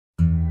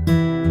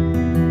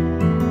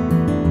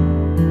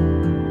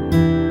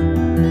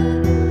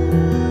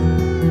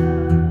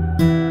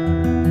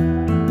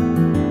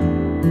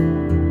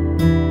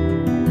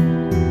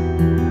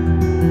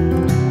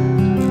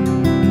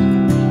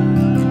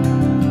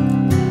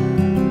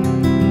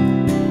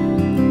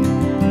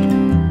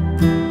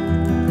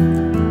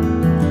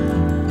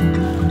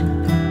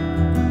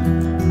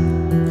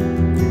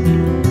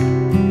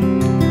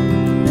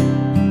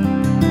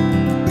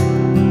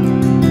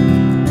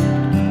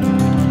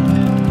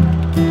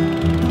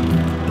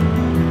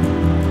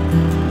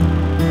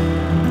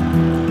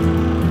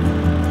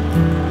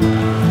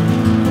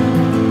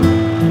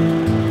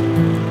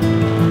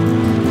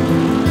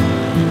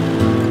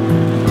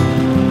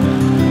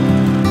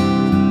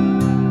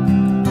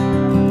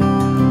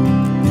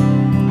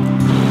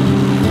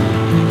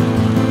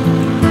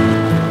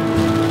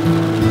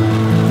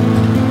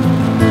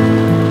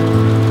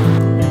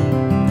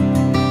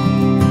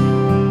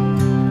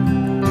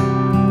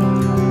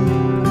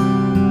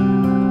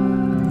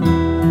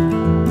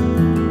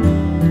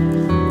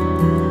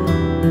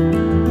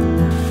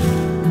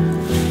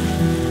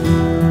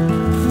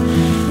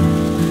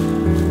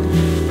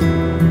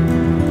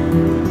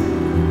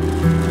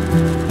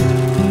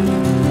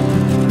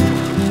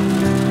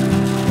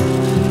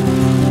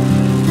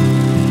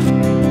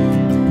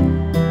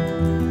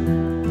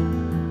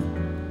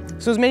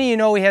So as many of you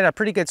know, we had a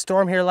pretty good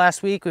storm here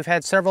last week. We've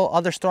had several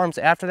other storms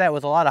after that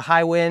with a lot of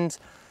high winds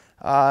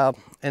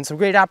and some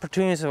great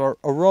opportunities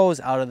arose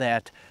out of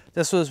that.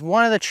 This was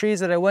one of the trees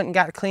that I went and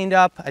got cleaned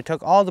up. I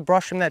took all the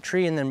brush from that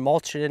tree and then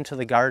mulched it into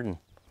the garden.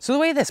 So the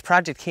way this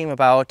project came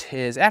about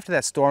is after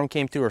that storm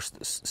came through, or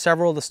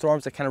several of the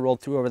storms that kind of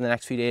rolled through over the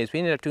next few days, we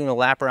ended up doing a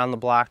lap around the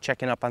block,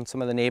 checking up on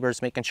some of the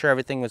neighbors, making sure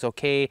everything was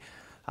okay,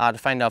 to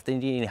find out if they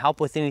needed any help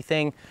with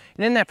anything.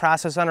 And in that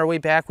process, on our way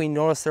back, we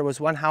noticed there was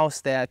one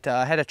house that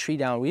had a tree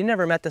down. We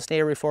never met this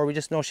neighbor before. We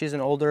just know she's an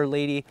older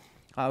lady.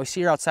 We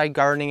see her outside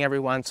gardening every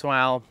once in a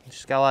while.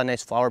 She's got a lot of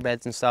nice flower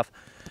beds and stuff.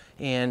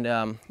 And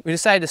we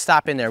decided to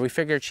stop in there. We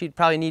figured she'd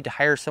probably need to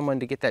hire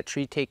someone to get that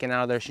tree taken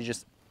out of there. She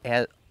just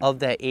of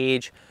that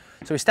age.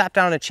 So we stopped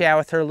down and chat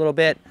with her a little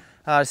bit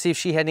to see if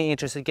she had any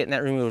interest in getting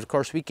that removed. Of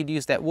course, we could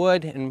use that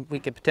wood and we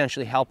could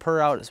potentially help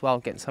her out as well,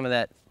 getting some of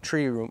that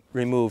tree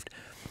removed.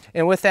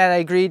 And with that, I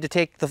agreed to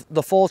take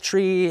the full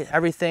tree,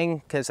 everything,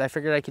 because I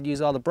figured I could use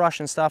all the brush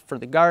and stuff for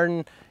the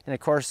garden, and of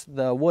course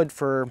the wood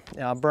for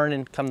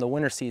burning come the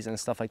winter season and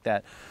stuff like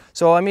that.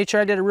 So I made sure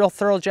I did a real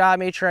thorough job,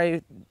 made sure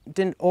I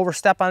didn't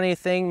overstep on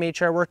anything, made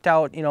sure I worked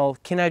out, you know,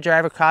 can I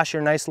drive across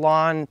your nice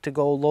lawn to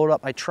go load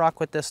up my truck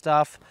with this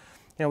stuff?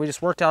 You know, we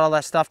just worked out all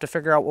that stuff to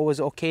figure out what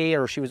was okay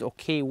or she was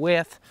okay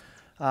with.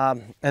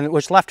 And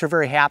which left her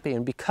very happy.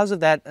 And because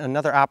of that,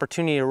 another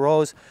opportunity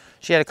arose.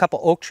 She had a couple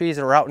oak trees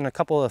that were out in a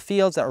couple of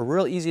fields that were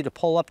real easy to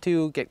pull up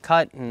to, get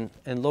cut and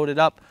loaded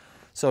up.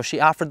 So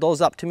she offered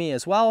those up to me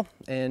as well.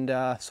 And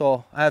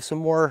so I have some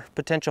more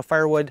potential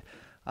firewood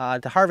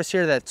to harvest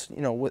here that's,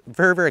 you know,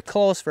 very, very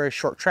close, very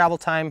short travel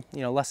time,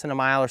 you know, less than a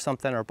mile or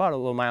something, or about a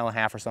little mile and a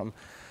half or something.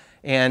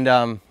 And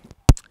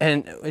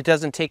it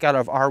doesn't take out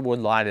of our wood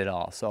lot at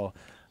all. So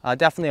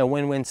definitely a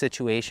win-win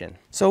situation.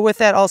 So with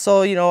that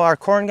also, you know, our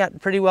corn got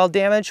pretty well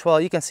damaged.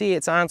 Well, you can see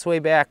it's on its way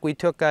back. We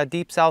took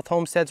Deep South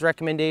Homestead's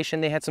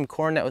recommendation. They had some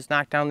corn that was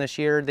knocked down this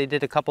year. They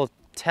did a couple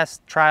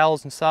test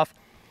trials and stuff.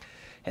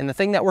 And the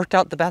thing that worked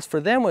out the best for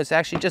them was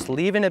actually just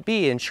leaving it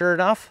be. And sure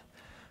enough,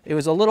 it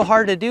was a little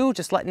hard to do,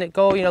 just letting it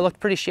go. You know, it looked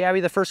pretty shabby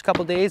the first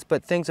couple days,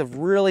 but things have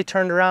really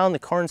turned around. The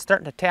corn's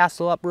starting to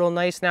tassel up real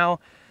nice now.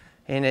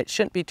 And it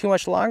shouldn't be too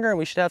much longer, and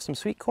we should have some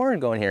sweet corn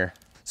going here.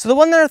 So the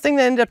one other thing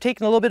that ended up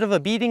taking a little bit of a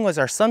beating was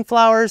our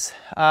sunflowers.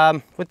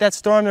 With that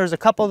storm, there was a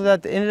couple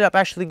that ended up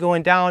actually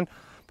going down,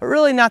 but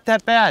really not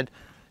that bad.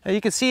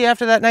 You can see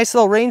after that nice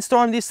little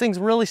rainstorm, these things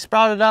really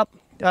sprouted up.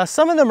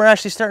 Some of them are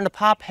actually starting to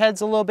pop heads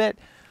a little bit,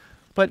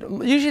 but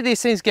usually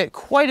these things get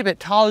quite a bit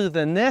taller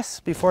than this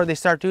before they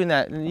start doing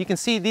that. And you can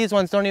see these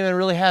ones don't even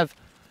really have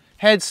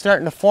heads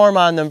starting to form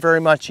on them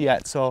very much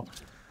yet. So,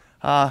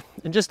 and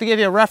just to give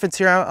you a reference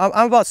here,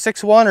 I'm about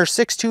 6'1" or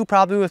 6'2"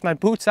 probably with my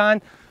boots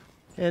on.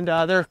 And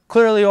they're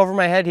clearly over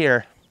my head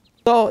here.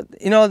 So,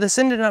 you know, this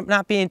ended up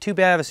not being too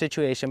bad of a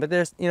situation, but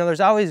there's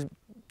always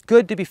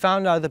good to be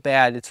found out of the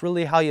bad. It's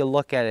really how you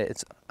look at it.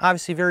 It's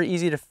obviously very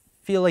easy to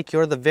feel like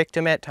you're the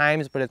victim at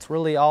times, but it's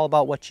really all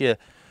about what you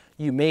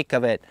make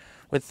of it.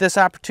 With this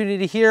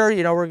opportunity here,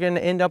 you know, we're going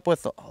to end up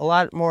with a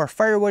lot more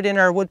firewood in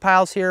our wood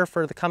piles here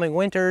for the coming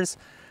winters.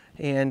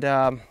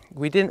 And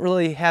we didn't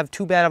really have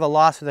too bad of a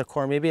loss with the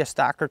corn, maybe a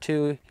stalk or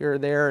two here or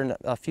there and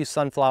a few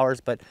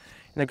sunflowers, but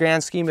in the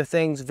grand scheme of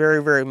things,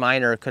 very, very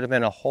minor. It could have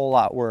been a whole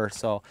lot worse.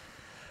 So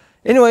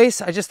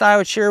anyways, I just thought I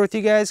would share with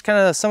you guys kind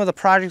of some of the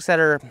projects that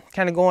are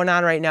kind of going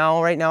on right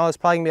now. Right now, there's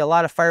probably gonna be a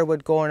lot of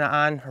firewood going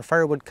on, or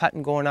firewood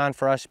cutting going on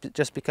for us,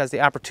 just because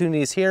the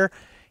opportunity is here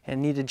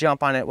and need to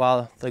jump on it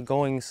while the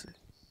going's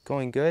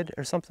going good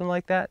or something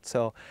like that.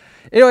 So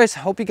anyways,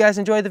 hope you guys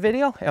enjoyed the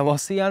video, and we'll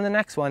see you on the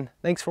next one.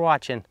 Thanks for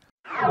watching.